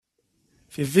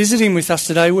If you're visiting with us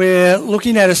today, we're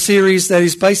looking at a series that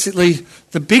is basically,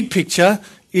 the big picture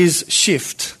is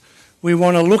shift. We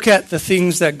want to look at the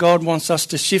things that God wants us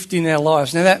to shift in our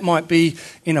lives. Now that might be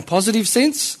in a positive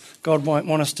sense. God might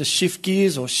want us to shift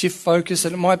gears or shift focus,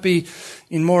 and it might be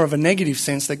in more of a negative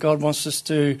sense that God wants us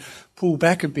to pull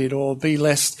back a bit or be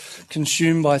less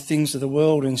consumed by things of the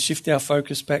world and shift our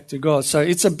focus back to God. So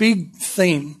it's a big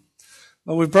theme.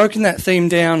 But we've broken that theme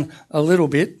down a little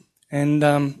bit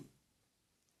and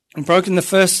broken the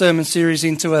first sermon series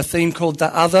into a theme called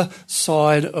the other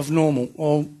side of normal.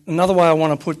 Or another way I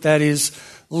want to put that is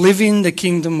living the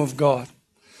kingdom of God.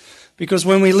 Because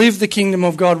when we live the kingdom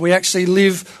of God, we actually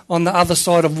live on the other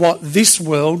side of what this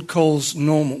world calls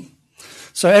normal.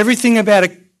 So everything about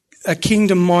a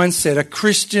kingdom mindset, a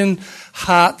Christian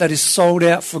heart that is sold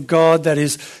out for God, that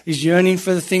is yearning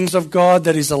for the things of God,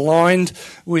 that is aligned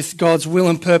with God's will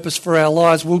and purpose for our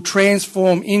lives, will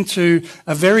transform into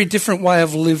a very different way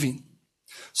of living.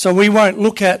 So we won't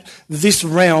look at this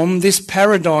realm, this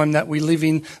paradigm that we live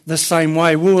in the same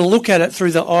way. We will look at it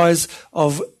through the eyes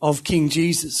of King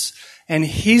Jesus and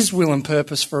his will and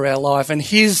purpose for our life, and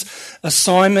his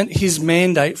assignment, his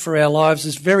mandate for our lives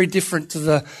is very different to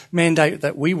the mandate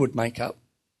that we would make up.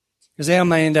 Because our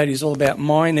mandate is all about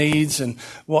my needs and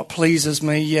what pleases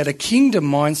me, yet a kingdom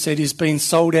mindset is being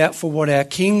sold out for what our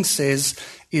King says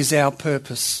is our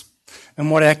purpose.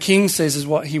 And what our King says is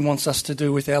what he wants us to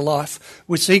do with our life,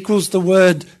 which equals the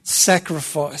word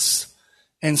sacrifice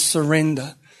and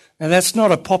surrender. Now that's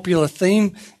not a popular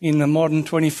theme in the modern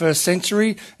 21st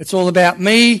century. It's all about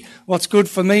me, what's good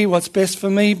for me, what's best for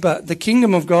me. But the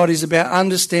kingdom of God is about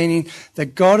understanding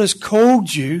that God has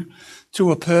called you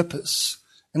to a purpose.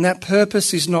 And that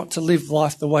purpose is not to live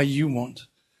life the way you want.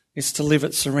 It's to live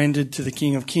it surrendered to the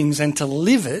King of Kings and to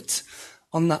live it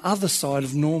on the other side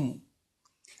of normal.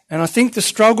 And I think the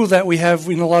struggle that we have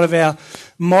in a lot of our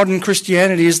modern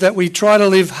Christianity is that we try to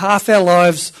live half our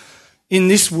lives in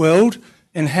this world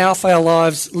and half our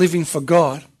lives living for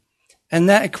God. And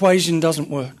that equation doesn't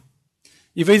work.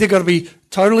 You've either got to be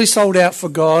totally sold out for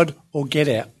God or get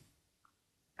out.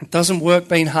 It doesn't work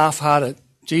being half-hearted.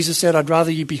 Jesus said, I'd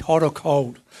rather you be hot or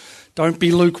cold. Don't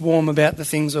be lukewarm about the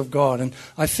things of God. And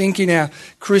I think in our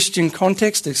Christian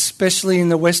context, especially in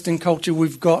the Western culture,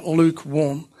 we've got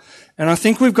lukewarm. And I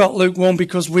think we've got lukewarm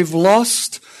because we've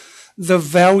lost the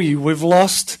value. We've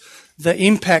lost the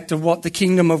impact of what the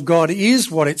kingdom of God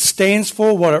is, what it stands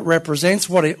for, what it represents,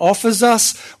 what it offers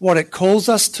us, what it calls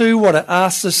us to, what it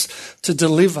asks us to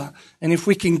deliver. And if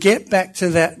we can get back to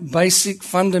that basic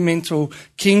fundamental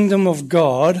kingdom of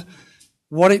God,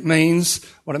 what it means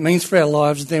for our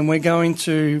lives, then we're going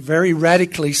to very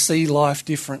radically see life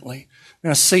differently. We're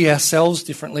going to see ourselves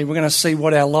differently. We're going to see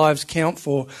what our lives count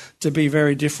for to be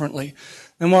very differently.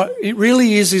 And what it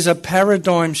really is a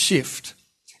paradigm shift.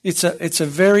 It's a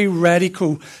very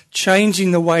radical change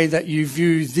in the way that you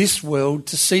view this world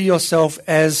to see yourself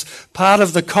as part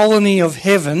of the colony of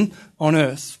heaven on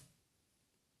earth.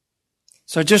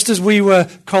 So just as we were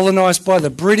colonised by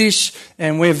the British,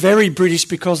 and we're very British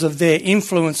because of their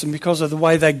influence and because of the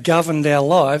way they governed our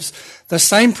lives, the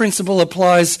same principle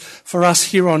applies for us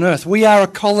here on earth. We are a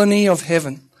colony of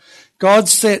heaven. God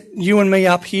set you and me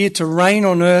up here to reign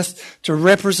on earth, to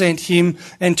represent him,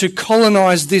 and to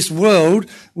colonise this world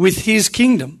with his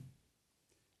kingdom.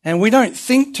 And we don't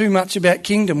think too much about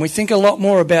kingdom. We think a lot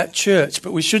more about church,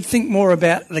 but we should think more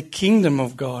about the kingdom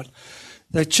of God.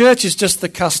 The church is just the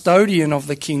custodian of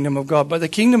the kingdom of God, but the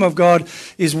kingdom of God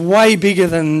is way bigger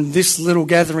than this little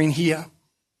gathering here.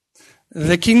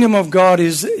 The kingdom of God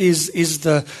is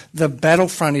the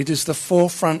battlefront. It is the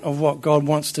forefront of what God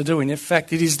wants to do. And in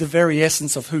fact, it is the very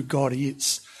essence of who God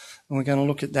is. And we're going to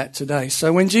look at that today.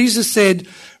 So when Jesus said,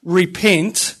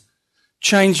 repent,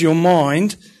 change your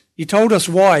mind, he told us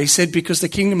why. He said, because the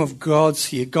kingdom of God's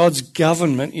here. God's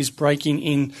government is breaking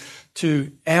in to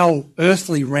our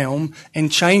earthly realm and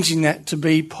changing that to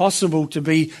be possible to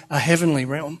be a heavenly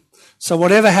realm. So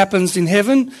whatever happens in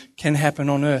heaven can happen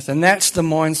on earth. And that's the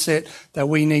mindset that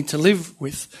we need to live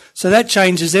with. So that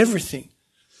changes everything.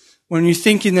 When you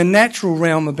think in the natural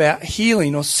realm about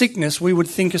healing or sickness, we would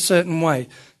think a certain way.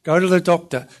 Go to the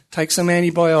doctor, take some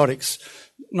antibiotics.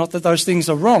 Not that those things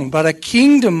are wrong, but a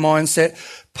kingdom mindset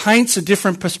paints a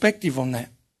different perspective on that.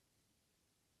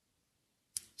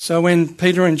 So when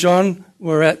Peter and John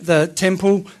were at the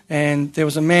temple and there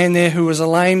was a man there who was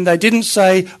lame, they didn't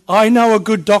say, I know a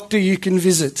good doctor you can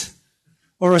visit,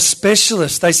 or a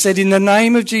specialist. They said, in the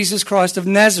name of Jesus Christ of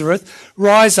Nazareth,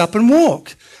 rise up and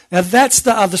walk. Now that's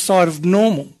the other side of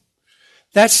normal.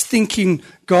 That's thinking,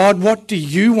 God, what do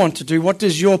you want to do? What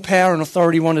does your power and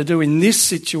authority want to do in this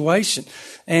situation?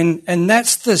 And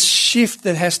that's the shift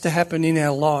that has to happen in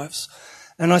our lives.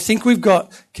 And I think we've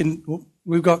got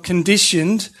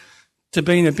conditioned to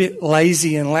being a bit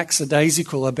lazy and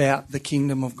lackadaisical about the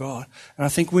kingdom of God. And I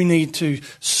think we need to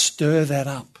stir that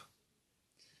up.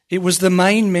 It was the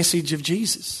main message of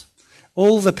Jesus.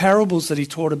 All the parables that he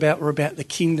taught about were about the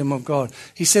kingdom of God.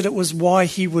 He said it was why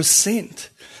he was sent.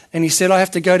 And he said, I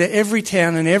have to go to every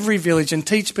town and every village and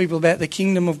teach people about the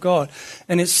kingdom of God.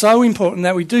 And it's so important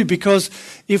that we do, because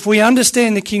if we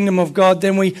understand the kingdom of God,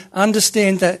 then we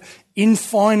understand that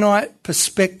infinite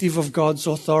perspective of God's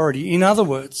authority. In other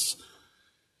words,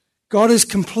 God is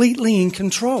completely in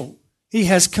control. He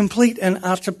has complete and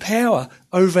utter power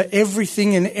over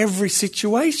everything and every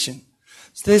situation.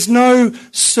 So there's no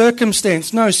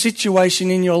circumstance, no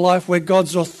situation in your life where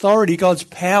God's authority, God's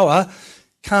power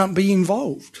can't be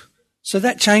involved. So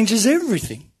that changes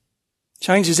everything.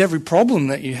 Changes every problem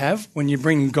that you have when you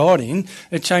bring God in.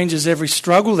 It changes every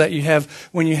struggle that you have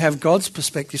when you have God's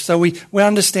perspective. So we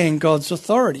understand God's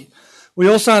authority. We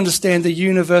also understand the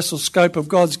universal scope of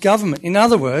God's government. In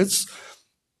other words,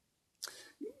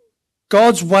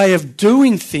 God's way of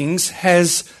doing things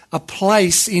has a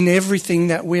place in everything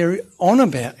that we're on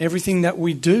about, everything that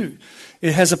we do.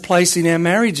 It has a place in our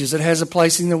marriages. It has a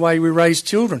place in the way we raise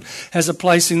children. It has a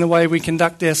place in the way we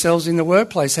conduct ourselves in the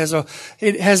workplace.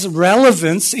 It has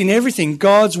relevance in everything.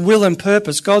 God's will and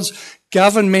purpose, God's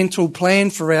governmental plan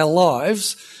for our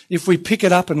lives, if we pick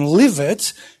it up and live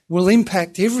it, will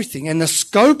impact everything. And the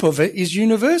scope of it is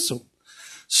universal.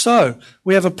 So,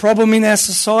 we have a problem in our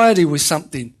society with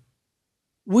something.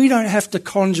 We don't have to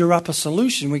conjure up a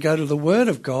solution. We go to the Word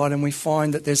of God and we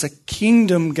find that there's a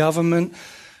kingdom government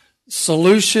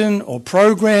solution or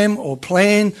program or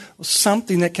plan or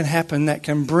something that can happen that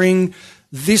can bring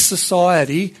this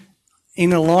society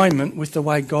in alignment with the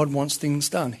way God wants things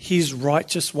done, his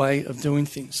righteous way of doing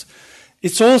things.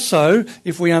 It's also,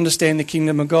 if we understand the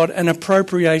kingdom of God, an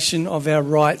appropriation of our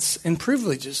rights and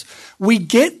privileges. We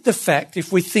get the fact,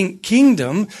 if we think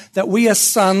kingdom, that we are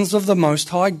sons of the Most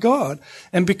High God.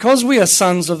 And because we are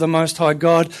sons of the Most High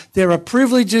God, there are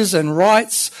privileges and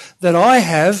rights that I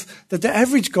have that the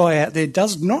average guy out there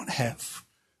does not have.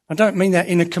 I don't mean that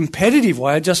in a competitive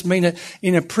way. I just mean it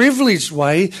in a privileged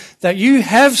way, that you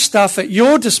have stuff at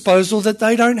your disposal that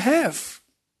they don't have.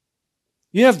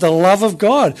 You have the love of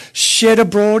God shed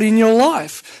abroad in your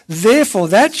life. Therefore,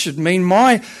 that should mean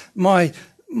my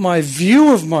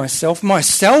view of myself, my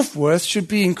self-worth should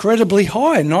be incredibly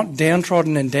high, not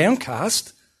downtrodden and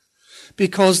downcast.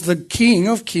 Because the King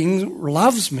of Kings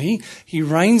loves me, he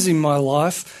reigns in my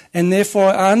life, and therefore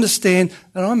I understand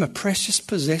that I'm a precious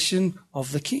possession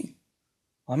of the King.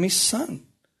 I'm his son.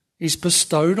 He's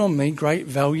bestowed on me great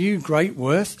value, great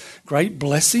worth, great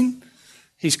blessing.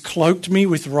 He's cloaked me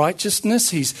with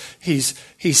righteousness. He's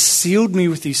sealed me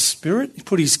with his Spirit. He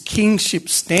put his kingship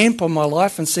stamp on my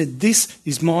life and said, this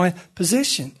is my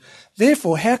possession.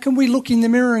 Therefore, how can we look in the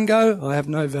mirror and go, I have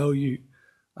no value,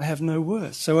 I have no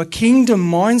worth? So a kingdom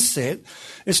mindset,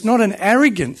 it's not an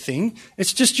arrogant thing.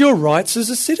 It's just your rights as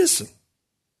a citizen.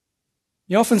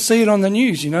 You often see it on the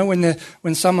news,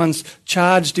 when someone's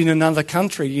charged in another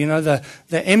country,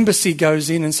 the embassy goes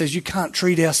in and says, you can't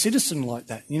treat our citizen like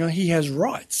that. He has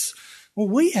rights. Well,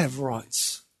 we have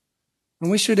rights.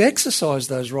 And we should exercise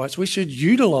those rights. We should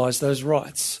utilise those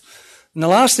rights. And the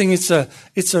last thing,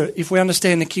 if we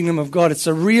understand the kingdom of God, it's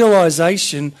a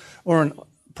realisation, or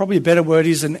probably a better word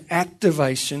is an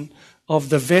activation of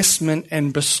the vestment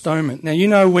and bestowment.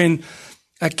 Now, when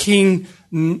a king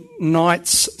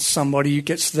knights somebody who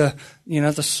gets the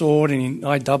sword, and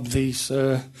I dub thee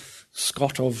Sir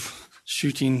Scott of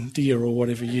shooting deer or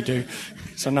whatever you do.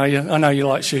 So I know you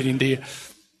like shooting deer.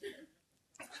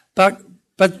 But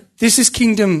this is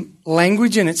kingdom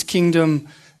language and it's kingdom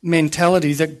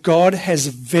mentality, that God has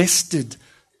vested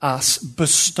us,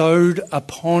 bestowed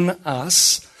upon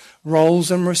us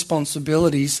roles and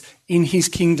responsibilities in his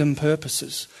kingdom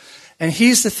purposes. And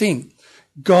here's the thing.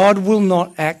 God will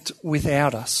not act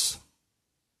without us.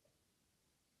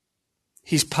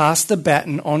 He's passed the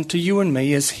baton on to you and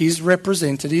me as his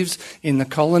representatives in the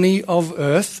colony of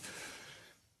earth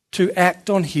to act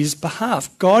on his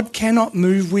behalf. God cannot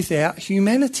move without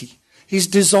humanity. He's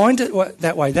designed it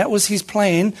that way. That was his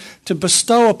plan, to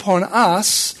bestow upon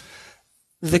us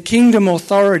the kingdom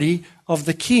authority of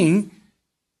the king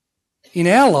in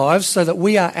our lives so that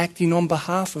we are acting on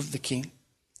behalf of the king.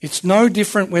 It's no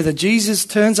different whether Jesus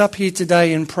turns up here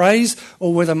today and prays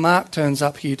or whether Mark turns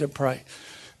up here to pray.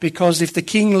 Because if the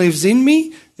king lives in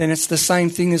me, then it's the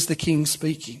same thing as the king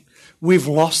speaking. We've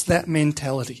lost that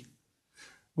mentality.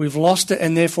 We've lost it,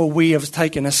 and therefore we have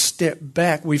taken a step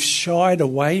back. We've shied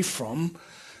away from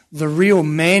the real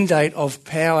mandate of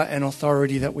power and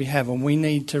authority that we have, and we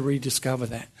need to rediscover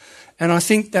that. And I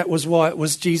think that was why it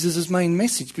was Jesus' main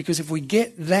message, because if we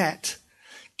get that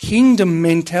kingdom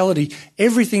mentality,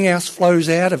 everything else flows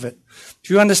out of it. If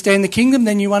you understand the kingdom,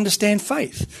 then you understand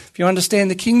faith. If you understand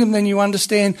the kingdom, then you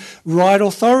understand right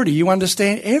authority. You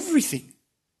understand everything.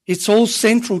 It's all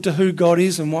central to who God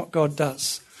is and what God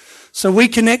does. So we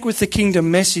connect with the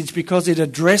kingdom message because it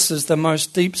addresses the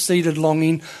most deep-seated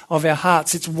longing of our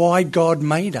hearts. It's why God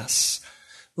made us.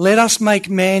 Let us make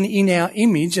man in our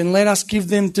image and let us give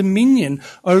them dominion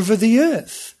over the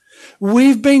earth.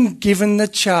 We've been given the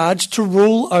charge to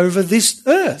rule over this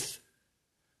earth.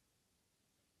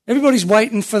 Everybody's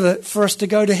waiting for us to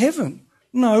go to heaven.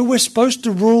 No, we're supposed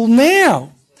to rule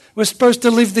now. We're supposed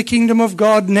to live the kingdom of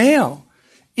God now.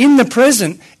 In the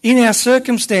present, in our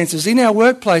circumstances, in our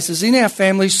workplaces, in our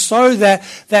families, so that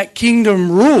that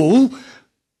kingdom rule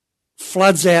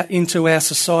floods out into our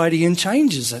society and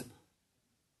changes it.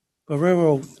 But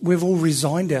we've all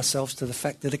resigned ourselves to the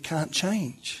fact that it can't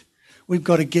change. We've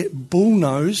got to get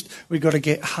bull-nosed, we've got to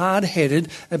get hard-headed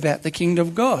about the kingdom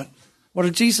of God. What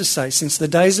did Jesus say? Since the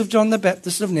days of John the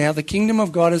Baptist of now, the kingdom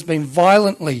of God has been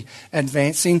violently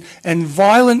advancing, and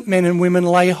violent men and women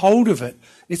lay hold of it.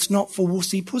 It's not for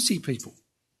wussy-pussy people.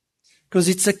 Because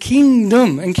it's a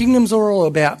kingdom, and kingdoms are all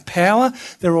about power,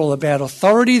 they're all about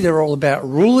authority, they're all about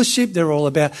rulership, they're all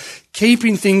about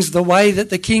keeping things the way that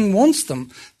the king wants them,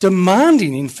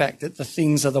 demanding, in fact, that the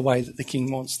things are the way that the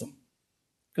king wants them.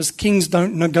 Because kings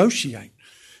don't negotiate.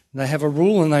 They have a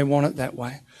rule and they want it that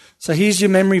way. So here's your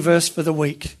memory verse for the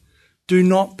week. Do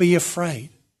not be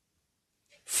afraid,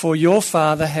 for your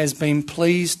Father has been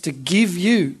pleased to give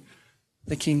you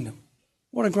the kingdom.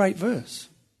 What a great verse.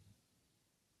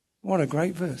 What a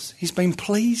great verse. He's been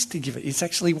pleased to give it. It's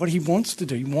actually what he wants to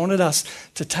do. He wanted us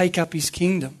to take up his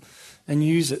kingdom and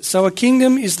use it. So a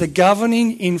kingdom is the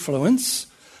governing influence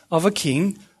of a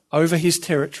king over his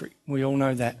territory. We all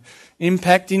know that.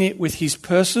 Impacting it with his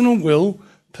personal will,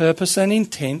 purpose and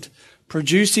intent,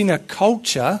 producing a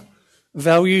culture,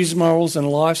 values, morals and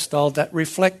lifestyle that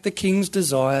reflect the king's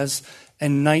desires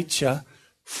and nature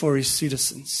for his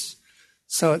citizens.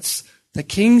 So it's the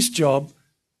king's job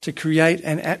to create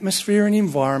an atmosphere and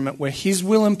environment where his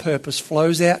will and purpose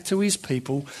flows out to his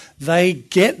people. They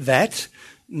get that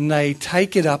and they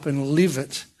take it up and live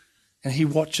it. And he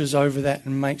watches over that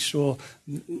and makes sure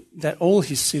that all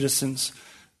his citizens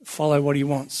follow what he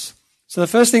wants. So the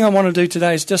first thing I want to do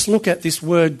today is just look at this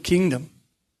word kingdom.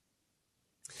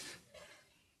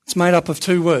 It's made up of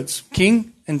two words,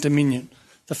 king and dominion.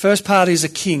 The first part is a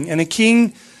king, and a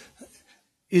king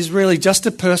is really just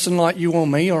a person like you or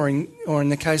me, or in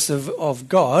the case of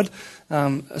God,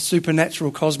 a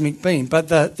supernatural cosmic being. But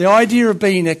the idea of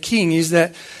being a king is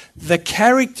that the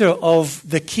character of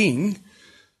the king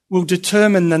will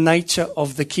determine the nature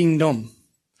of the kingdom.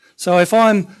 So if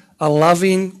I'm a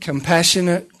loving,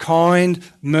 compassionate, kind,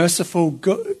 merciful,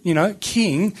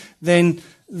 king, then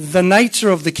the nature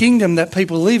of the kingdom that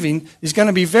people live in is going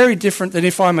to be very different than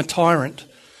if I'm a tyrant.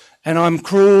 And I'm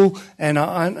cruel, and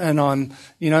I'm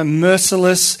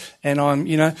merciless, and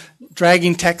I'm,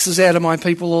 dragging taxes out of my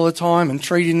people all the time and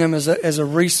treating them as a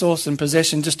resource and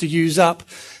possession just to use up.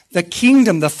 The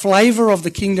kingdom, the flavour of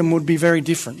the kingdom would be very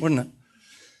different, wouldn't it?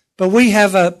 But we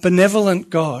have a benevolent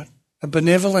God, a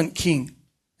benevolent king,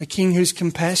 a king who's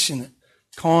compassionate,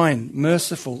 kind,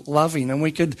 merciful, loving, and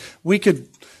we could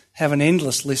have an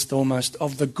endless list almost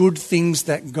of the good things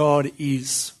that God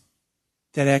is,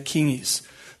 that our king is.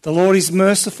 The Lord is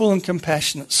merciful and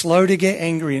compassionate, slow to get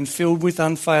angry and filled with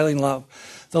unfailing love.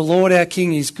 The Lord our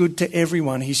King is good to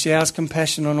everyone. He showers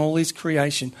compassion on all his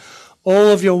creation. All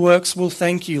of your works will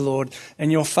thank you, Lord,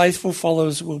 and your faithful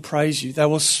followers will praise you. They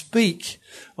will speak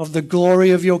of the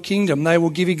glory of your kingdom. They will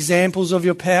give examples of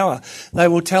your power. They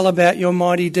will tell about your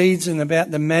mighty deeds and about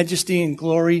the majesty and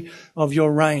glory of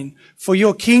your reign. For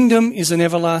your kingdom is an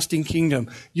everlasting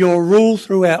kingdom, your rule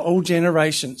throughout all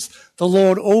generations. The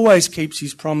Lord always keeps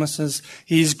his promises.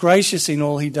 He is gracious in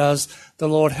all he does. The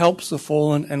Lord helps the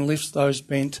fallen and lifts those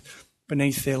bent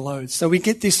beneath their loads. So we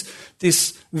get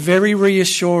this very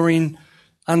reassuring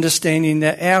understanding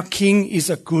that our King is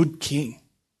a good King.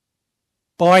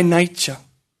 By nature,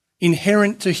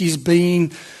 inherent to his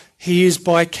being, he is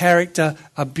by character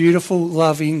a beautiful,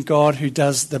 loving God who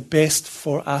does the best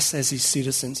for us as his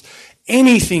citizens.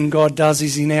 Anything God does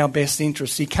is in our best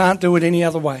interest. He can't do it any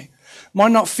other way.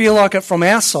 Might not feel like it from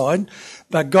our side,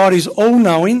 but God is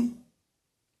all-knowing,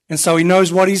 and so he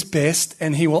knows what is best,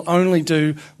 and he will only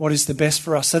do what is the best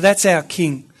for us. So that's our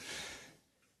King.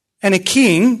 And a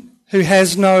king who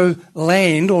has no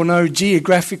land or no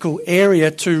geographical area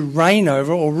to reign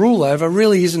over or rule over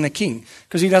really isn't a king,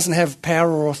 because he doesn't have power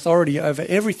or authority over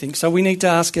everything. So we need to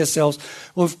ask ourselves,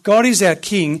 well, if God is our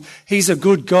king, he's a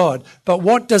good God, but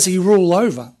what does he rule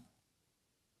over?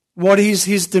 What is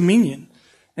his dominion?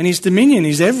 And his dominion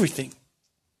is everything.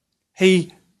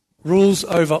 He rules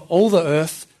over all the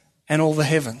earth and all the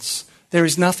heavens. There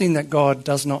is nothing that God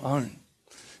does not own.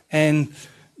 And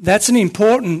that's an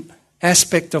important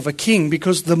aspect of a king,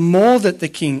 because the more that the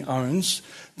king owns,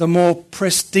 the more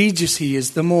prestigious he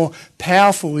is, the more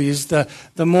powerful he is, the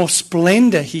more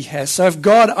splendor he has. So if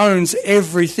God owns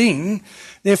everything,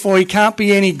 therefore he can't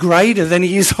be any greater than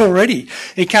he is already.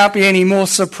 He can't be any more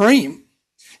supreme.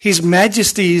 His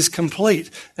majesty is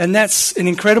complete. And that's an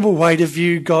incredible way to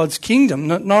view God's kingdom.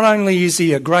 Not only is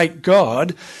he a great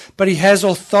God, but he has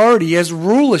authority, he has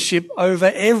rulership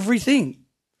over everything.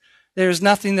 There is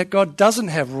nothing that God doesn't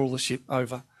have rulership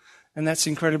over. And that's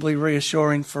incredibly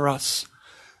reassuring for us.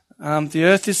 The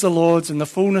earth is the Lord's and the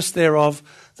fullness thereof,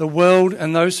 the world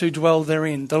and those who dwell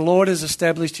therein. The Lord has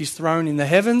established his throne in the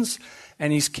heavens,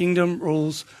 and his kingdom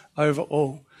rules over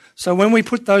all. So when we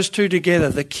put those two together,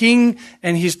 the king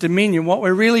and his dominion, what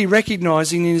we're really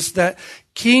recognizing is that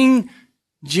King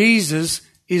Jesus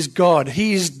is God.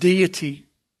 He is deity.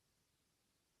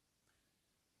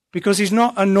 Because he's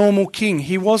not a normal king.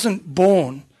 He wasn't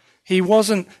born. He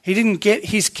didn't get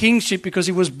his kingship because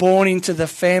he was born into the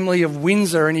family of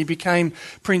Windsor and he became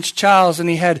Prince Charles and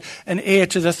he had an heir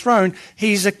to the throne.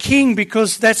 He's a king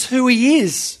because that's who he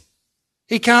is.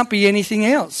 He can't be anything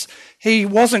else. He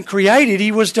wasn't created.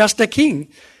 He was just a king.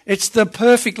 It's the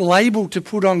perfect label to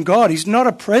put on God. He's not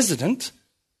a president.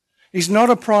 He's not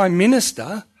a prime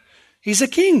minister. He's a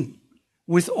king.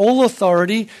 With all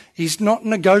authority, he's not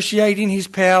negotiating his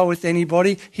power with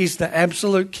anybody. He's the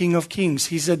absolute King of Kings.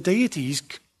 He's a deity.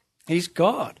 He's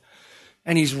God.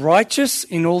 And he's righteous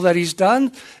in all that he's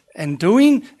done and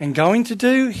doing and going to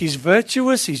do. He's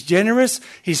virtuous, he's generous,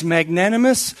 he's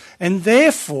magnanimous. And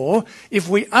therefore, if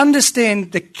we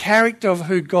understand the character of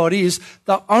who God is,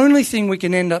 the only thing we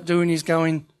can end up doing is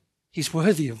going, he's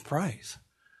worthy of praise.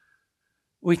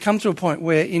 We come to a point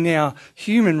where in our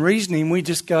human reasoning, we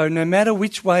just go, no matter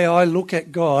which way I look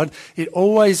at God, it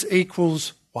always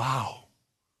equals, wow,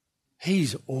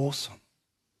 he's awesome.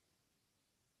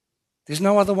 There's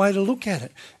no other way to look at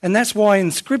it. And that's why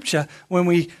in Scripture, when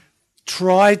we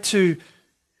try to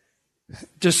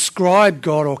describe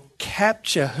God or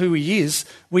capture who he is,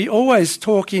 we always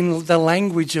talk in the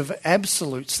language of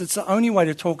absolutes. That's the only way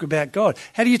to talk about God.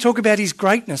 How do you talk about his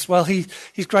greatness? Well, his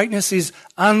greatness is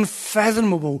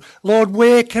unfathomable. Lord,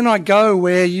 where can I go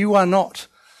where you are not?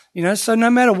 So no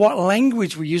matter what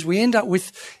language we use, we end up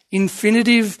with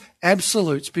infinitive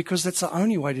absolutes because that's the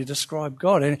only way to describe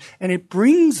God. And it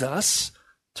brings us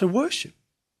to worship.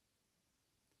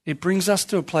 It brings us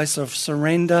to a place of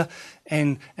surrender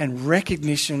and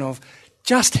recognition of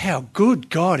just how good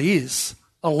God is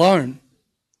alone.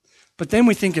 But then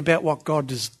we think about what God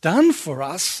has done for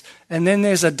us, and then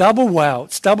there's a double wow.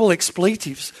 It's double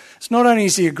expletives. It's not only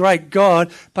is he a great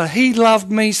God, but he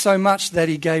loved me so much that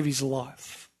he gave his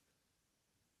life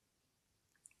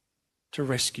to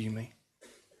rescue me.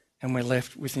 And we're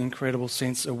left with an incredible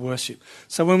sense of worship.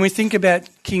 So when we think about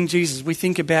King Jesus, we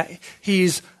think about he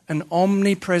is an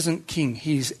omnipresent king.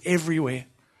 He is everywhere.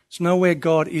 There's nowhere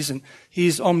God isn't. He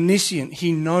is omniscient.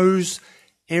 He knows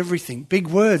everything. Big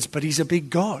words, but he's a big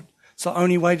God. It's the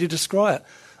only way to describe it.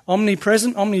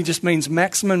 Omnipresent, omni just means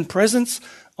maximum presence.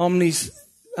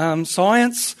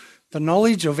 Science, the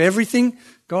knowledge of everything.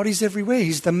 God is everywhere.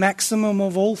 He's the maximum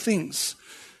of all things.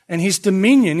 And his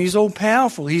dominion is all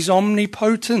powerful. He's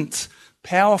omnipotent,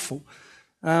 powerful.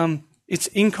 It's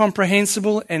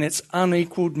incomprehensible and it's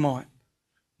unequaled might.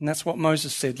 And that's what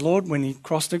Moses said. Lord, when he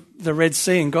crossed the Red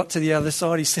Sea and got to the other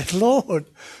side, he said, Lord,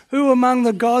 who among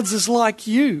the gods is like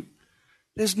you?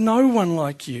 There's no one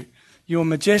like you. You're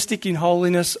majestic in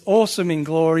holiness, awesome in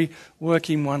glory,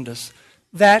 working wonders.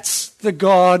 That's the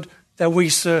God that we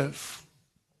serve.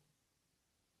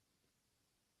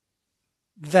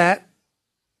 That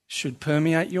should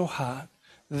permeate your heart.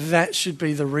 That should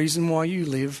be the reason why you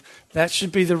live. That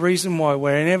should be the reason why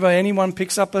whenever anyone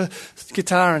picks up a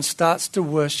guitar and starts to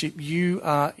worship, you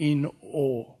are in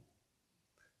awe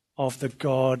of the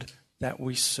God that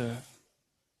we serve.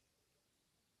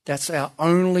 That's our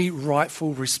only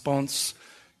rightful response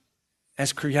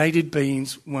as created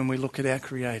beings when we look at our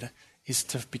Creator, is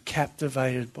to be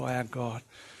captivated by our God.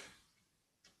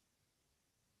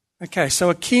 Okay, so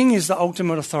a king is the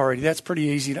ultimate authority. That's pretty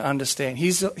easy to understand.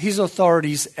 His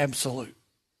authority is absolute.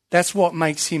 That's what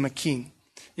makes him a king.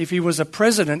 If he was a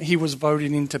president, he was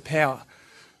voted into power.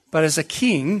 But as a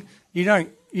king, you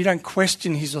don't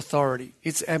question his authority.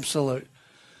 It's absolute.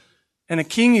 And a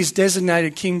king is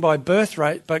designated king by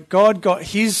birthright, but God got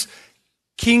his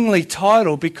kingly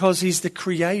title because he's the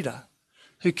creator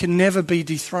who can never be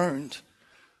dethroned.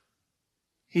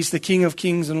 He's the King of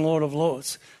Kings and Lord of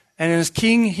Lords. And as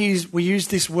king, we use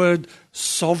this word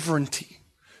sovereignty,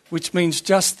 which means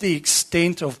just the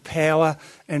extent of power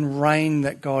and reign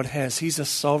that God has. He's a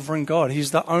sovereign God.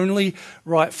 He's the only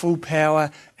rightful power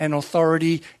and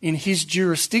authority in his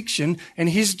jurisdiction, and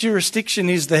his jurisdiction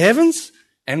is the heavens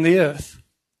and the earth.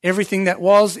 Everything that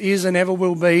was, is, and ever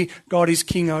will be, God is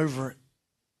king over it.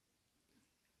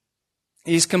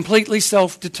 He's completely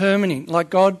self-determining. Like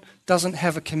God doesn't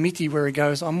have a committee where he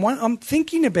goes, I'm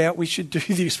thinking about we should do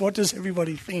this. What does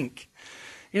everybody think?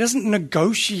 He doesn't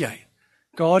negotiate.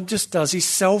 God just does. He's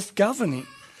self-governing.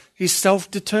 He's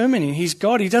self-determining. He's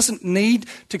God. He doesn't need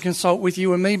to consult with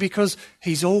you and me because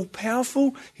he's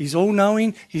all-powerful, he's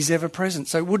all-knowing, he's ever-present.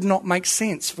 So it would not make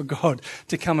sense for God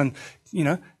to come and,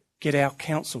 get our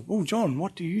counsel. Oh, John,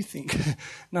 what do you think?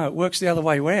 No, it works the other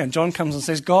way around. John comes and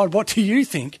says, God, what do you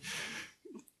think?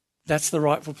 That's the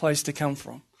rightful place to come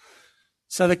from.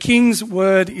 So the king's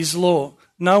word is law.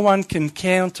 No one can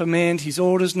countermand his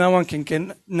orders. No one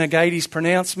can negate his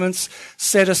pronouncements,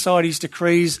 set aside his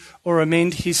decrees, or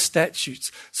amend his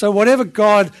statutes. So whatever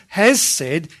God has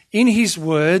said in his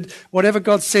word, whatever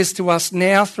God says to us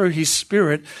now through his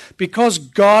Spirit, because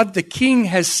God, the King,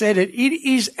 has said it, it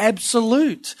is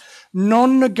absolute,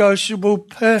 non-negotiable,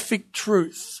 perfect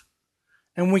truth.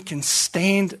 And we can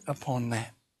stand upon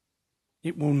that.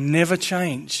 It will never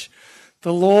change.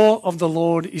 The law of the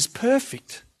Lord is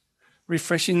perfect,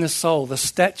 refreshing the soul. The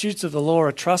statutes of the law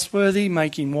are trustworthy,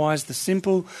 making wise the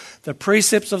simple. The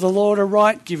precepts of the Lord are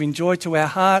right, giving joy to our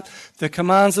heart. The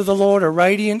commands of the Lord are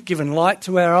radiant, giving light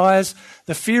to our eyes.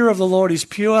 The fear of the Lord is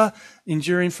pure,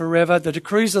 enduring forever. The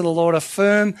decrees of the Lord are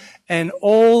firm, and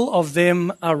all of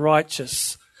them are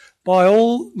righteous. By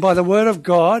the word of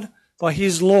God, by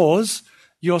his laws,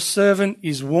 your servant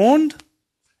is warned,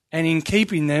 and in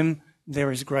keeping them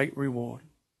there is great reward.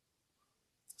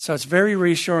 So it's very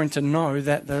reassuring to know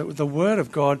that the word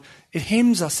of God, it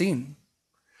hems us in.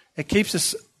 It keeps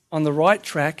us on the right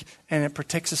track, and it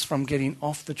protects us from getting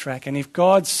off the track. And if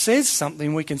God says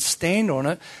something, we can stand on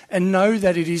it and know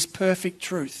that it is perfect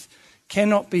truth.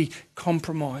 Cannot be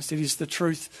compromised. It is the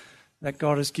truth that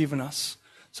God has given us.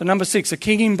 So number 6, a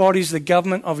king embodies the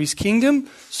government of his kingdom.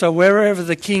 So wherever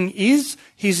the king is,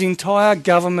 his entire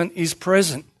government is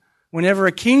present. Whenever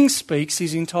a king speaks,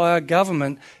 his entire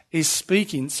government is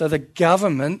speaking. So the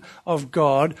government of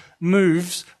God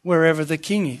moves wherever the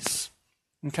king is.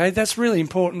 Okay, that's really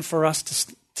important for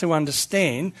us to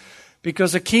understand,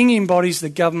 because a king embodies the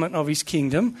government of his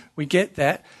kingdom. We get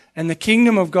that. And the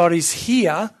kingdom of God is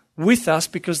here with us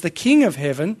because the King of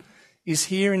heaven is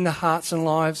here in the hearts and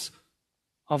lives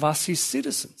of us, his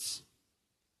citizens.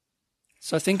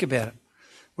 So think about it.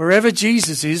 Wherever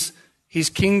Jesus is, his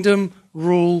kingdom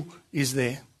rule is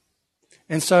there.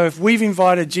 And so if we've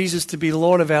invited Jesus to be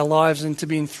Lord of our lives and to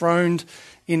be enthroned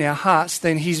in our hearts,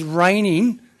 then he's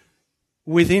reigning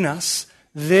within us.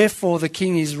 Therefore, the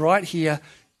King is right here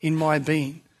in my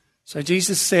being. So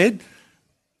Jesus said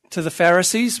to the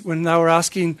Pharisees when they were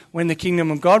asking when the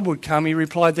kingdom of God would come, he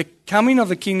replied, the coming of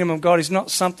the kingdom of God is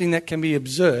not something that can be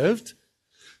observed.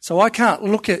 So I can't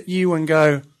look at you and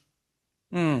go,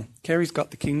 Kerry's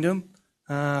got the kingdom.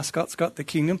 Scott's got the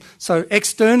kingdom. So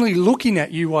externally looking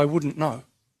at you, I wouldn't know.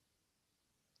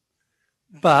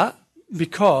 But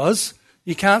because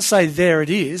you can't say there it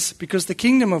is, because the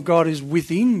kingdom of God is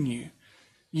within you.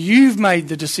 You've made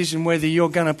the decision whether you're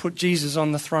going to put Jesus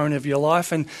on the throne of your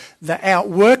life, and the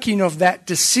outworking of that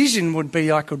decision would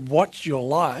be I could watch your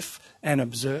life and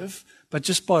observe, but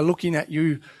just by looking at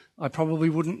you, I probably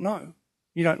wouldn't know.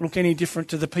 You don't look any different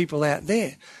to the people out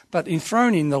there. But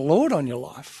enthroning the Lord on your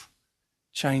life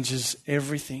changes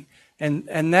everything.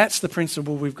 And that's the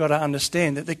principle we've got to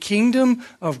understand, that the kingdom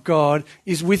of God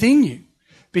is within you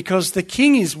because the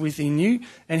King is within you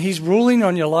and he's ruling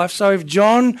on your life. So if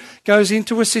John goes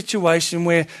into a situation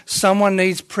where someone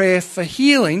needs prayer for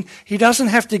healing, he doesn't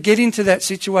have to get into that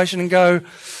situation and go,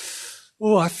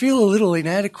 oh, I feel a little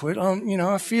inadequate. I'm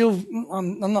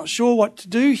not sure what to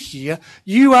do here.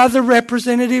 You are the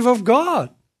representative of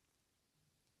God.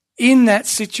 In that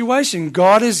situation,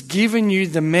 God has given you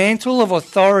the mantle of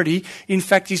authority. In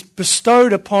fact, he's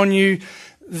bestowed upon you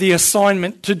the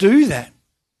assignment to do that.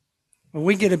 Well,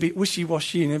 we get a bit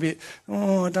wishy-washy and a bit,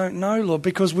 I don't know, Lord,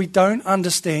 because we don't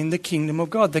understand the kingdom of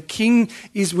God. The King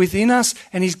is within us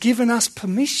and he's given us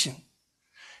permission.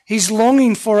 He's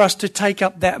longing for us to take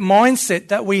up that mindset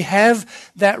that we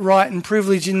have that right and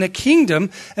privilege in the kingdom.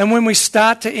 And when we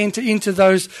start to enter into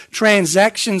those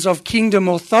transactions of kingdom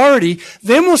authority,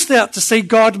 then we'll start to see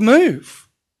God move.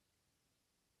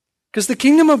 Because the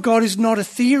kingdom of God is not a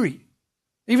theory.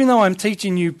 Even though I'm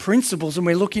teaching you principles and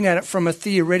we're looking at it from a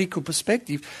theoretical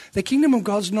perspective, the kingdom of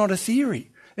God's not a theory.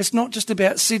 It's not just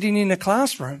about sitting in a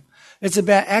classroom. It's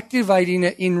about activating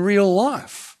it in real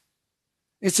life.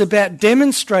 It's about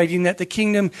demonstrating that the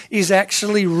kingdom is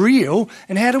actually real.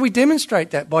 And how do we demonstrate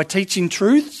that? By teaching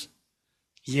truths?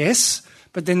 Yes,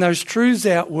 but then those truths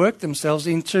outwork themselves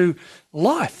into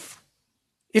life.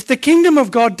 If the kingdom of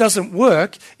God doesn't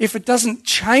work, if it doesn't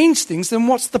change things, then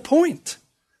what's the point?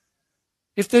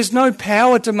 If there's no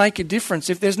power to make a difference,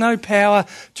 if there's no power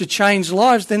to change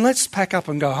lives, then let's pack up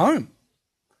and go home.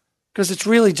 Because it's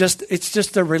really just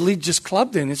a religious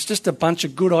club then. It's just a bunch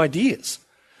of good ideas.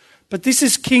 But this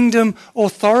is kingdom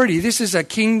authority. This is a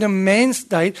kingdom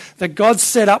mandate that God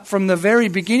set up from the very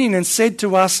beginning and said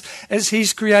to us as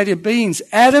his created beings,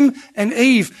 Adam and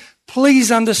Eve,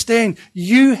 please understand,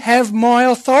 you have my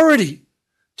authority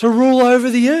to rule over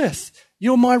the earth.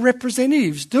 You're my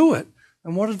representatives. Do it.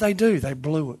 And what did they do? They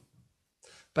blew it.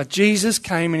 But Jesus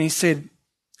came and he said,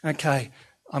 okay,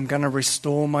 I'm going to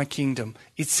restore my kingdom.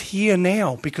 It's here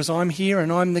now because I'm here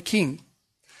and I'm the king.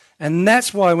 And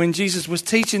that's why when Jesus was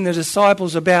teaching the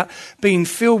disciples about being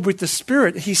filled with the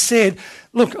Spirit, he said,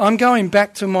 look, I'm going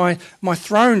back to my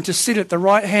throne to sit at the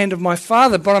right hand of my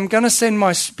Father, but I'm going to send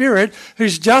my Spirit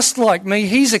who's just like me.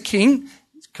 He's a king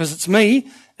because it's me,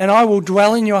 and I will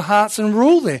dwell in your hearts and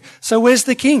rule there. So where's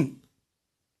the king?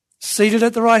 Seated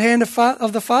at the right hand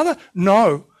of the Father?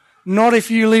 No, not if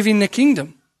you live in the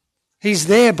kingdom. He's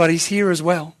there, but he's here as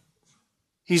well.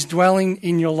 He's dwelling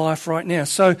in your life right now.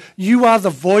 So you are the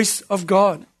voice of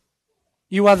God.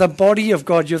 You are the body of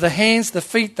God. You're the hands, the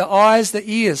feet, the eyes, the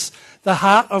ears, the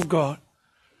heart of God.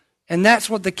 And that's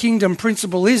what the kingdom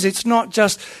principle is. It's not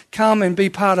just come and be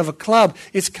part of a club.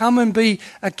 It's come and be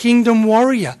a kingdom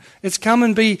warrior. It's come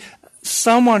and be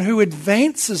someone who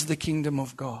advances the kingdom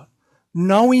of God,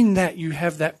 knowing that you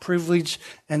have that privilege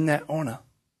and that honour.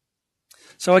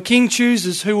 So a king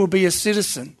chooses who will be a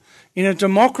citizen. In a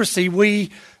democracy,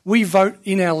 we vote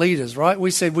in our leaders, right? We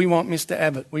said we want Mr.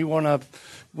 Abbott. We want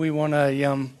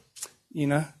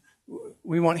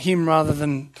him rather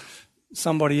than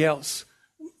somebody else.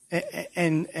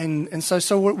 And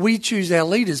so we choose our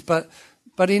leaders, but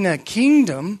in a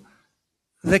kingdom,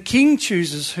 the king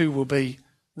chooses who will be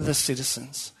the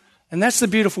citizens. And that's the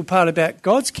beautiful part about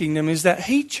God's kingdom, is that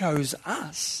he chose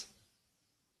us.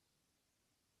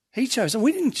 He chose us.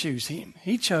 We didn't choose him.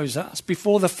 He chose us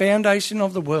before the foundation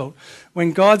of the world.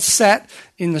 When God sat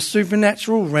in the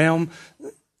supernatural realm,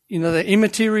 the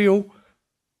immaterial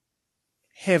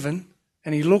heaven,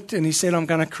 and he looked and he said, I'm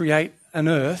going to create an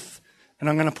earth and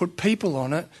I'm going to put people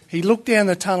on it. He looked down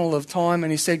the tunnel of time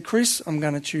and he said, Chris, I'm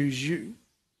going to choose you.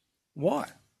 Why?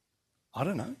 I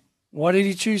don't know. Why did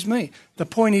he choose me? The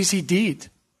point is he did.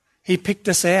 He picked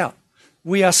us out.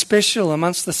 We are special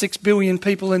amongst the 6 billion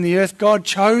people in the earth. God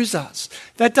chose us.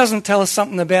 That doesn't tell us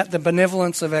something about the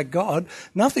benevolence of our God.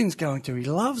 Nothing's going to. He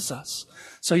loves us.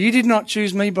 So you did not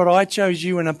choose me, but I chose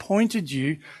you and appointed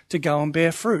you to go and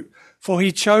bear fruit. For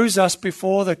he chose us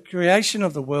before the creation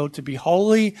of the world to be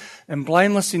holy and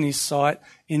blameless in his sight.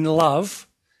 In love,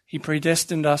 he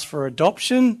predestined us for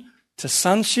adoption to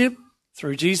sonship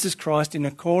through Jesus Christ in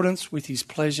accordance with his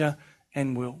pleasure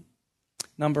and will.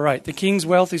 Number 8, the king's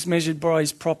wealth is measured by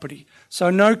his property. So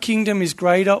no kingdom is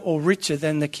greater or richer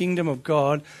than the kingdom of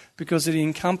God, because it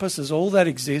encompasses all that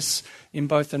exists in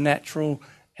both the natural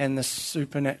and the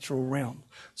supernatural realm.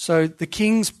 So the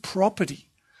king's property,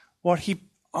 what he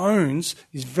owns,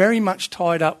 is very much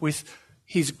tied up with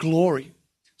his glory.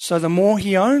 So the more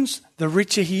he owns, the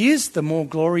richer he is, the more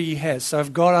glory he has. So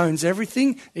if God owns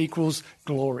everything, equals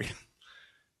glory.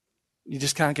 You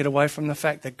just can't get away from the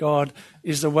fact that God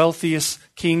is the wealthiest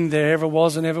king there ever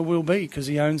was and ever will be, because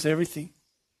he owns everything.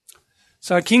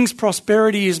 So a king's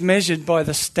prosperity is measured by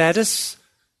the status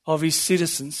of his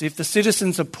citizens. If the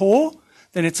citizens are poor,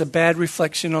 then it's a bad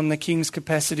reflection on the king's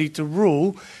capacity to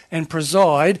rule and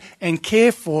preside and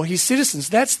care for his citizens.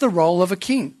 That's the role of a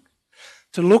king.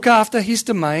 To look after his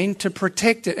domain, to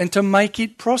protect it and to make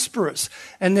it prosperous.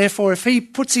 And therefore, if he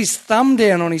puts his thumb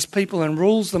down on his people and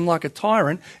rules them like a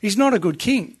tyrant, he's not a good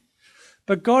king.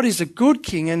 But God is a good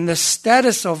king, and the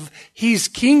status of his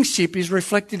kingship is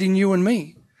reflected in you and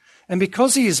me. And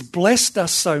because he has blessed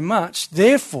us so much,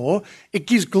 therefore, it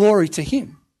gives glory to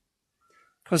him.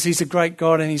 Because he's a great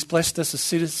God and he's blessed us as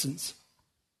citizens.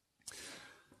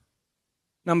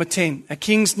 Number 10, a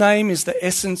king's name is the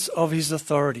essence of his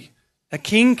authority. A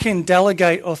king can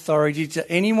delegate authority to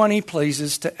anyone he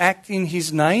pleases to act in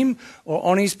his name or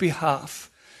on his behalf.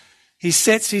 He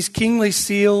sets his kingly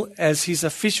seal as his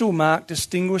official mark,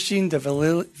 distinguishing the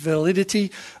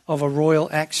validity of a royal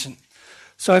action.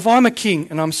 So if I'm a king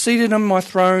and I'm seated on my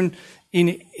throne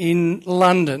in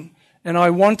London and I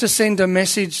want to send a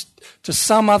message to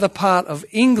some other part of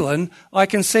England, I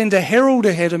can send a herald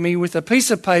ahead of me with a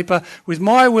piece of paper with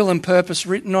my will and purpose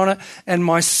written on it and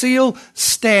my seal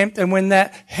stamped. And when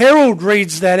that herald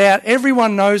reads that out,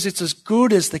 everyone knows it's as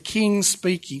good as the king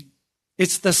speaking.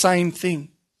 It's the same thing.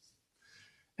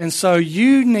 And so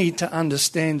you need to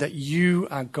understand that you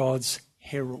are God's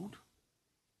herald.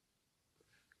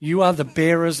 You are the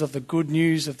bearers of the good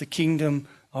news of the kingdom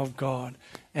of God.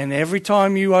 And every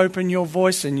time you open your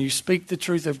voice and you speak the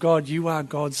truth of God, you are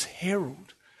God's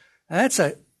herald.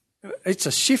 And it's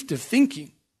a shift of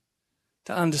thinking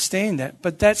to understand that.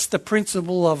 But that's the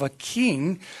principle of a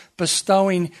king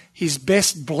bestowing his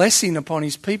best blessing upon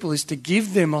his people, is to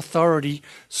give them authority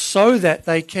so that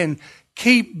they can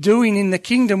keep doing in the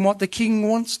kingdom what the king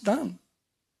wants done.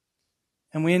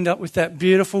 And we end up with that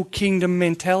beautiful kingdom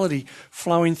mentality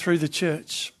flowing through the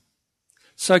church.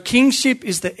 So kingship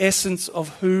is the essence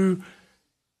of who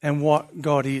and what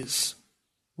God is.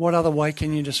 What other way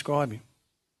can you describe him?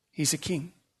 He's a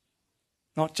king.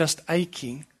 Not just a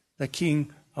king, the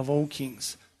king of all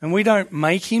kings. And we don't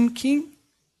make him king.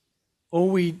 All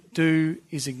we do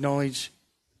is acknowledge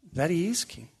that he is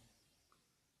king.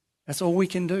 That's all we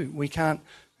can do.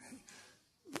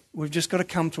 We've just got to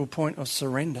come to a point of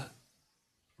surrender.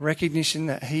 Recognition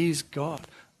that he is God.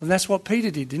 And that's what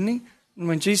Peter did, didn't he? And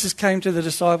when Jesus came to the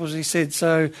disciples, he said,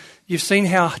 so you've seen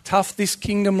how tough this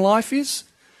kingdom life is?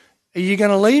 Are you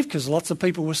going to leave? Because lots of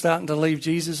people were starting to leave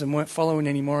Jesus and weren't following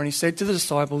anymore. And he said to the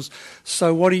disciples,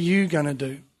 so what are you going to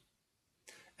do?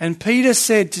 And Peter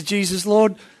said to Jesus,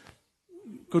 Lord,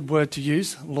 good word to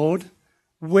use, Lord,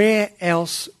 where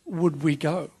else would we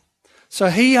go? So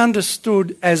he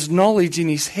understood as knowledge in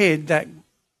his head that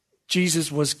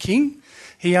Jesus was king.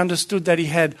 He understood that he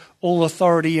had all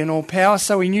authority and all power.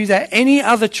 So he knew that any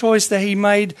other choice that he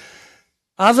made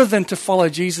other than to follow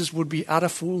Jesus would be utter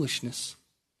foolishness.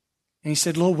 And he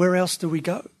said, Lord, where else do we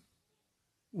go?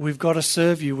 We've got to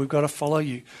serve you. We've got to follow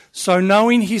you. So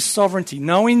knowing his sovereignty,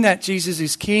 knowing that Jesus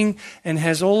is king and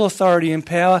has all authority and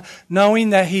power,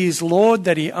 knowing that he is Lord,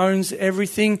 that he owns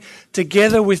everything,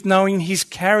 together with knowing his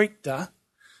character,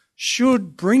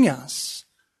 should bring us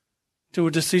to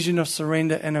a decision of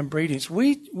surrender and obedience.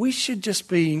 We should just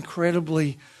be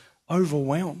incredibly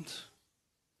overwhelmed.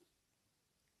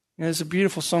 There's a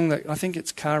beautiful song that I think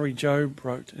it's Kari Jobe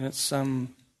wrote, and it's one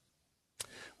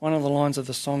of the lines of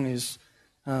the song is,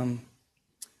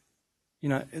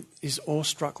 is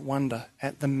awestruck wonder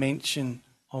at the mention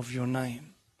of your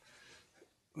name.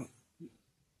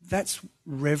 That's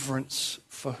reverence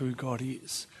for who God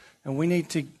is. And we need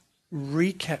to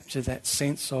recapture that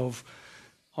sense of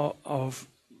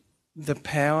the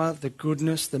power, the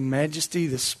goodness, the majesty,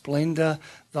 the splendor,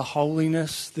 the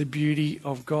holiness, the beauty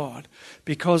of God.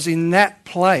 Because in that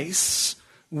place,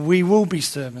 we will be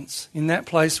servants. In that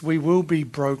place, we will be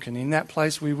broken. In that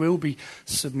place, we will be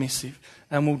submissive.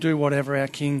 And we'll do whatever our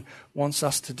King wants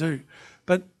us to do.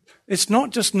 But it's not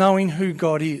just knowing who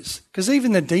God is. Because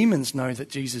even the demons know that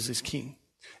Jesus is King.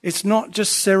 It's not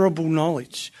just cerebral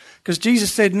knowledge. Because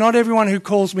Jesus said, not everyone who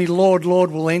calls me Lord,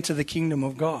 Lord will enter the kingdom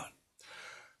of God.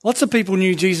 Lots of people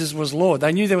knew Jesus was Lord.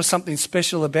 They knew there was something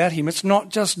special about him. It's not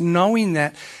just knowing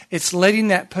that. It's letting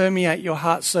that permeate your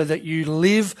heart so that you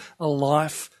live a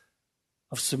life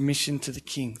of submission to the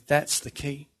King. That's the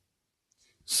key.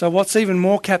 So what's even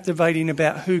more captivating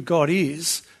about who God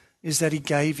is that he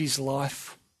gave his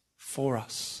life for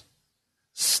us.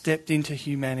 Stepped into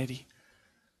humanity.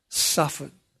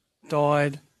 Suffered.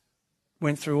 Died.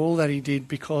 Went through all that he did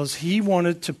because he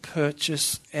wanted to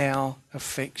purchase our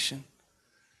affection.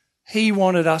 He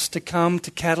wanted us to come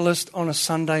to Catalyst on a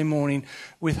Sunday morning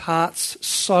with hearts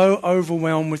so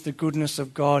overwhelmed with the goodness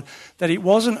of God that it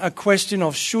wasn't a question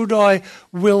of should I,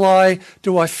 will I,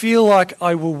 do I feel like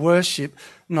I will worship?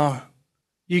 No.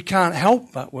 You can't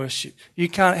help but worship. You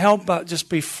can't help but just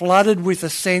be flooded with a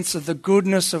sense of the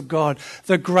goodness of God,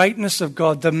 the greatness of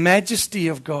God, the majesty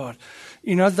of God.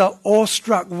 The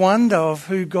awestruck wonder of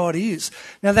who God is.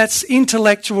 Now that's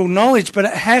intellectual knowledge, but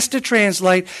it has to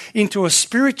translate into a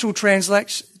spiritual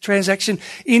transaction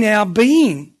in our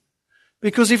being.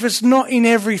 Because if it's not in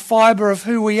every fibre of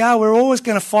who we are, we're always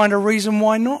going to find a reason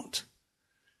why not.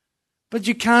 But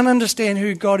you can't understand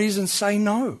who God is and say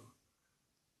no.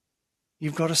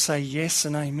 You've got to say yes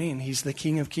and amen. He's the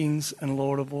King of Kings and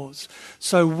Lord of Lords.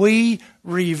 So we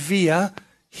revere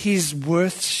his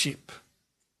worthship.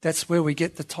 That's where we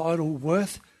get the title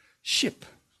worthship.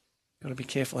 Got to be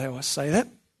careful how I say that.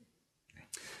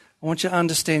 I want you to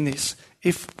understand this.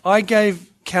 If I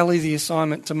gave Callie the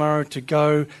assignment tomorrow to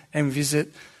go and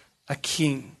visit a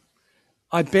king,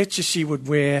 I bet you she would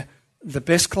wear the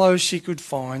best clothes she could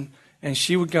find, and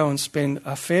she would go and spend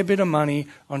a fair bit of money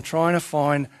on trying to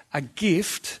find a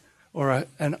gift or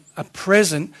a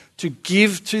present to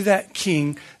give to that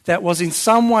king that was in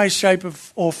some way, shape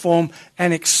or form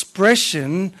an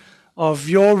expression of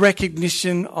your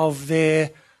recognition of their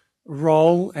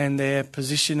role and their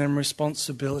position and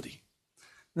responsibility.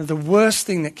 Now, the worst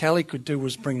thing that Callie could do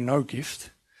was bring no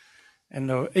gift. And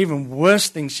the even worse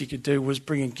thing she could do was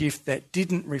bring a gift that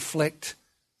didn't reflect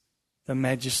the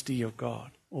majesty of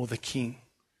God or the King.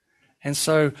 And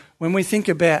so when we think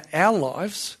about our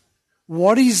lives,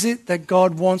 what is it that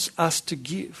God wants us to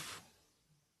give?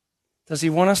 Does he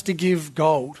want us to give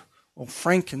gold or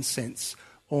frankincense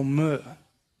or myrrh?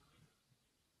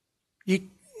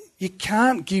 You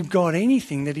can't give God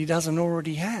anything that he doesn't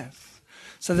already have.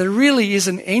 So there really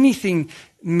isn't anything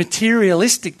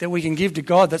materialistic that we can give to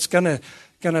God that's going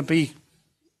to be,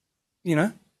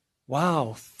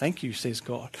 wow, thank you, says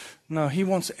God. No, he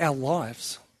wants our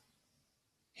lives.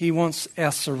 He wants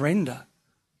our surrender.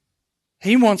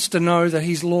 He wants to know that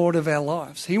he's Lord of our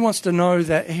lives. He wants to know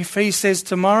that if he says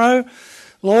tomorrow,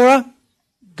 Laura,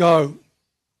 go,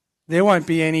 there won't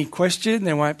be any question,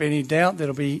 there won't be any doubt.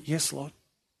 There'll be, yes, Lord.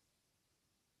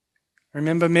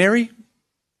 Remember Mary?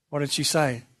 What did she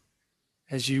say?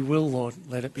 As you will, Lord,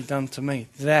 let it be done to me.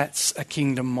 That's a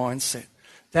kingdom mindset.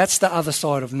 That's the other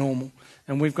side of normal.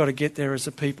 And we've got to get there as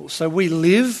a people. So we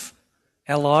live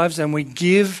our lives and we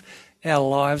give our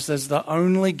lives as the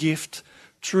only gift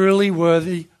truly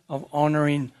worthy of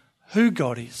honouring who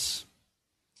God is.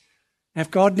 Now,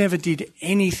 if God never did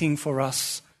anything for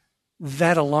us,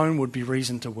 that alone would be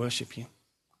reason to worship him.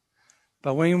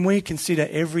 But when we consider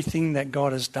everything that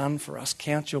God has done for us,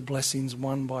 count your blessings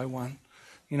one by one.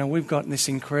 We've got this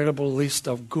incredible list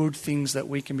of good things that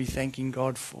we can be thanking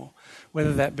God for.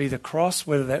 Whether that be the cross,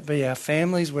 whether that be our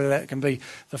families, whether that can be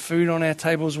the food on our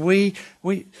tables.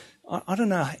 I don't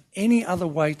know any other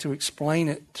way to explain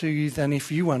it to you than if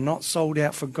you are not sold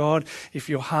out for God, if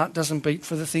your heart doesn't beat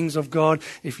for the things of God,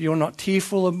 if you're not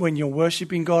tearful when you're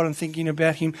worshipping God and thinking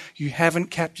about him, you haven't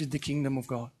captured the kingdom of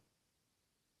God.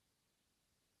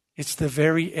 It's the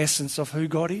very essence of who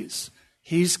God is.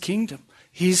 His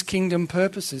kingdom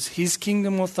purposes, his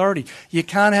kingdom authority. You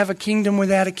can't have a kingdom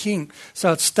without a king.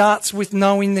 So it starts with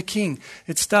knowing the king.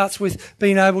 It starts with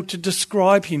being able to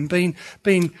describe him,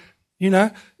 being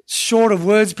short of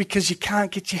words because you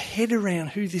can't get your head around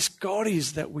who this God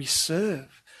is that we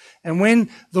serve. And when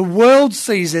the world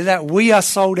sees that we are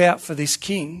sold out for this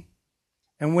king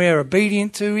and we're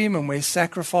obedient to him and we're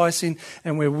sacrificing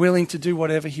and we're willing to do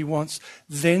whatever he wants,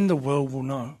 then the world will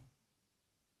know.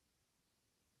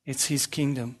 It's his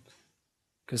kingdom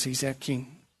because he's our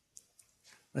king.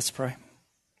 Let's pray.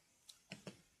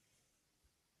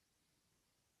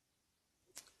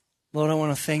 Lord, I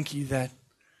want to thank you that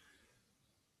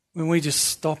when we just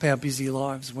stop our busy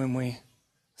lives, when we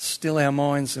still our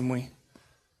minds and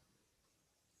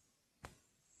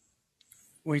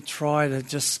we try to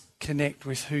just connect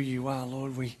with who you are,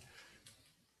 Lord, we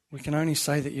can only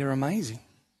say that you're amazing.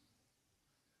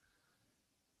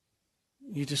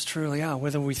 You just truly are.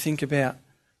 Whether we think about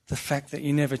the fact that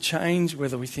you never change,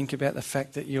 whether we think about the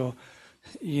fact that you're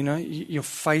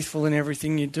faithful in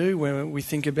everything you do, whether we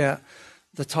think about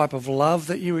the type of love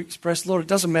that you express, Lord, it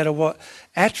doesn't matter what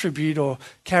attribute or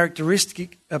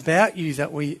characteristic about you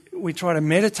that we try to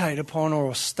meditate upon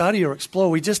or study or explore,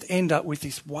 we just end up with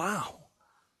this, wow,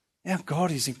 our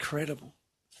God is incredible.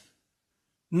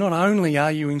 Not only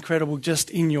are you incredible just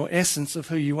in your essence of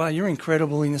who you are, you're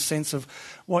incredible in the sense of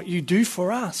what you do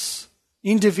for us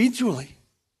individually.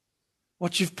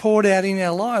 What you've poured out in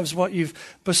our lives, what you've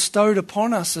bestowed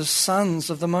upon us as sons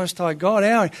of the Most High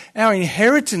God. Our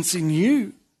inheritance in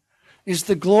you is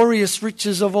the glorious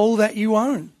riches of all that you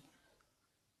own.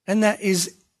 And that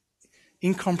is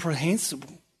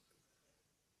incomprehensible.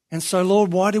 And so,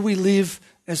 Lord, why do we live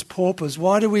as paupers?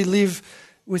 Why do we live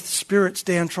with spirits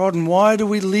downtrodden? Why do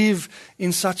we live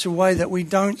in such a way that we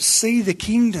don't see the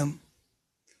kingdom?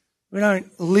 We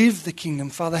don't live the kingdom.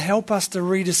 Father, help us to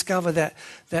rediscover that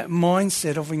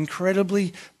mindset of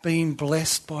incredibly being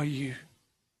blessed by you.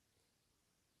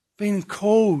 Being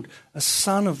called a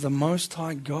son of the Most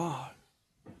High God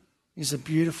is a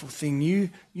beautiful thing. You,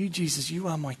 Jesus, you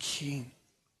are my King.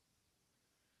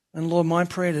 And Lord, my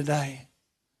prayer today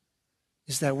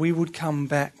is that we would come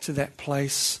back to that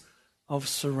place of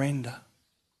surrender.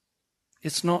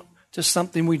 It's not just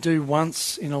something we do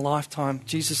once in a lifetime.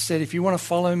 Jesus said, if you want to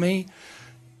follow me,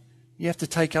 you have to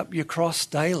take up your cross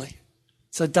daily.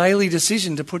 It's a daily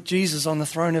decision to put Jesus on the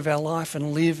throne of our life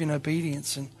and live in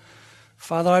obedience. And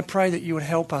Father, I pray that you would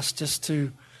help us just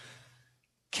to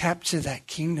capture that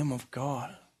kingdom of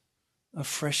God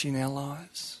afresh in our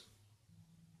lives.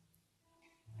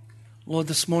 Lord,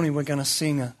 this morning we're going to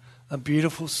sing a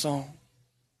beautiful song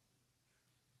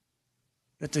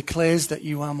that declares that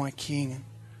you are my King. And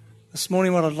this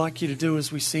morning what I'd like you to do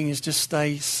as we sing is just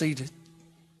stay seated.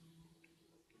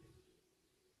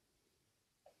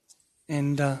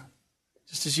 And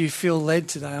just as you feel led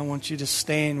today, I want you to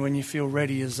stand when you feel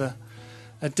ready as a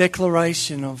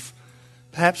declaration of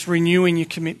perhaps renewing your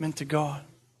commitment to God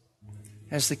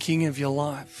as the King of your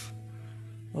life,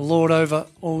 the Lord over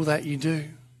all that you do,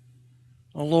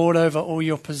 the Lord over all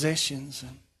your possessions,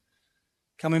 and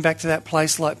coming back to that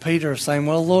place like Peter of saying,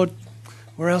 well, Lord,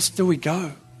 where else do we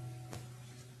go?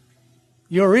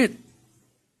 You're it.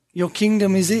 Your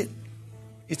kingdom is it.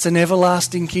 It's an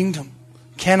everlasting kingdom.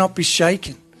 Cannot be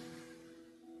shaken.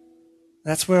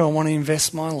 That's where I want to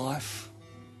invest my life.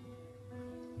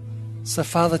 So,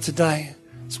 Father, today,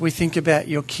 as we think about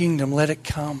your kingdom, let it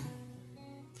come.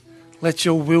 Let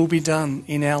your will be done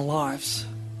in our lives,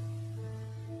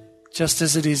 just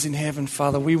as it is in heaven,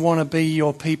 Father. We want to be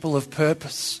your people of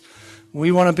purpose.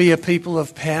 We want to be a people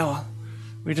of power.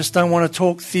 We just don't want to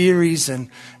talk theories and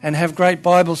have great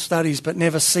Bible studies, but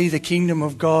never see the kingdom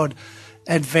of God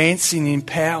advancing in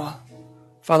power.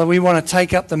 Father, we want to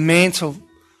take up the mantle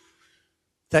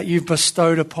that you've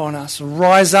bestowed upon us.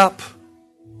 Rise up.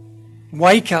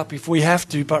 Wake up if we have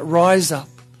to, but rise up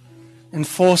and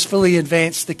forcefully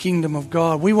advance the kingdom of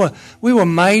God. We were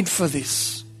made for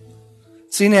this.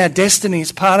 It's in our destiny.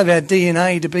 It's part of our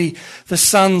DNA to be the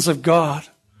sons of God,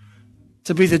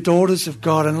 to be the daughters of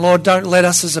God. And Lord, don't let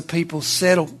us as a people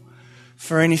settle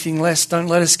for anything less. Don't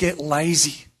let us get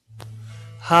lazy,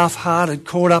 half-hearted,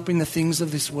 caught up in the things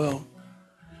of this world.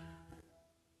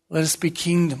 Let us be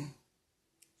kingdom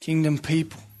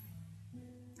people,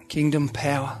 kingdom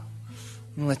power.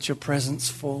 And let your presence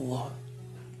fall, Lord.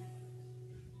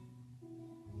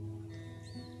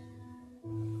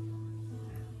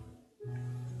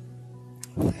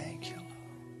 Thank you, Lord.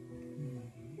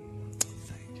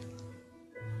 Thank you, Lord.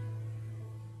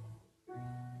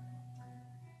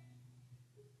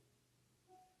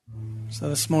 So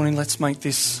this morning, let's make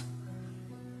this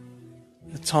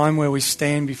a time where we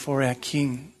stand before our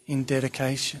King in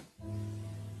dedication.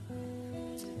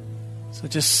 So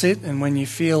just sit, and when you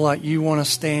feel like you want to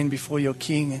stand before your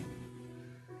King and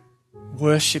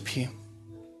worship him,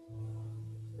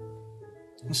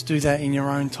 let's do that in your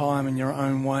own time, in your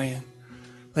own way. And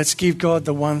let's give God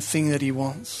the one thing that he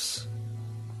wants: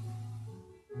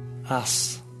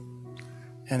 us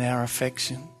and our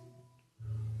affection.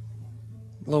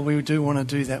 Lord, we do want to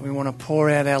do that. We want to pour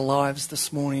out our lives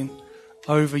this morning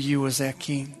over you as our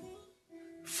King.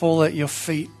 Fall at your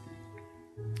feet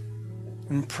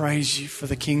and praise you for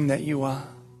the King that you are.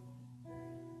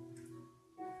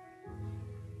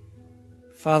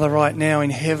 Father, right now in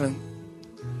heaven,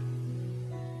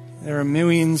 there are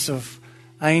millions of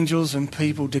angels and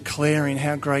people declaring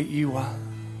how great you are.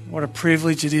 What a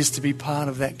privilege it is to be part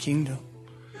of that kingdom.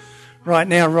 Right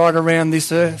now, right around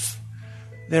this earth,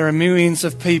 there are millions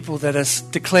of people that are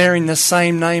declaring the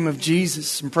same name of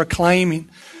Jesus and proclaiming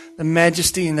the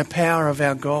majesty and the power of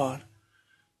our God.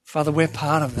 Father, we're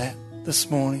part of that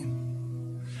this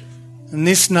morning. And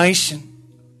this nation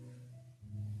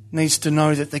needs to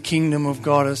know that the kingdom of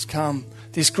God has come.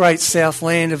 This great south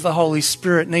land of the Holy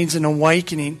Spirit needs an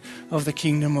awakening of the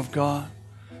kingdom of God.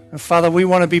 And Father, we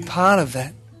want to be part of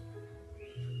that.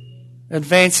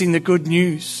 Advancing the good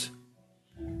news.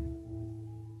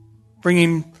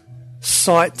 Bringing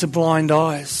sight to blind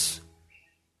eyes.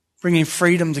 Bringing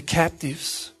freedom to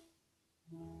captives.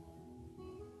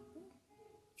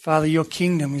 Father, your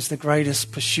kingdom is the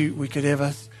greatest pursuit we could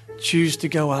ever choose to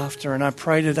go after. And I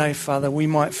pray today, Father, we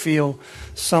might feel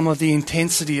some of the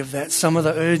intensity of that, some of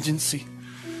the urgency,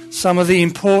 some of the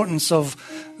importance of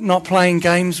not playing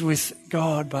games with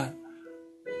God, but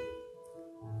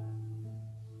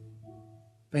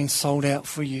being sold out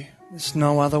for you. There's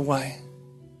no other way.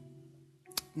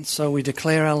 And so we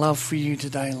declare our love for you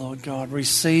today, Lord God.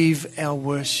 Receive our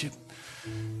worship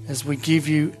as we give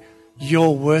you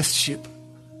your worship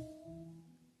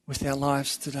with our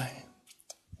lives today.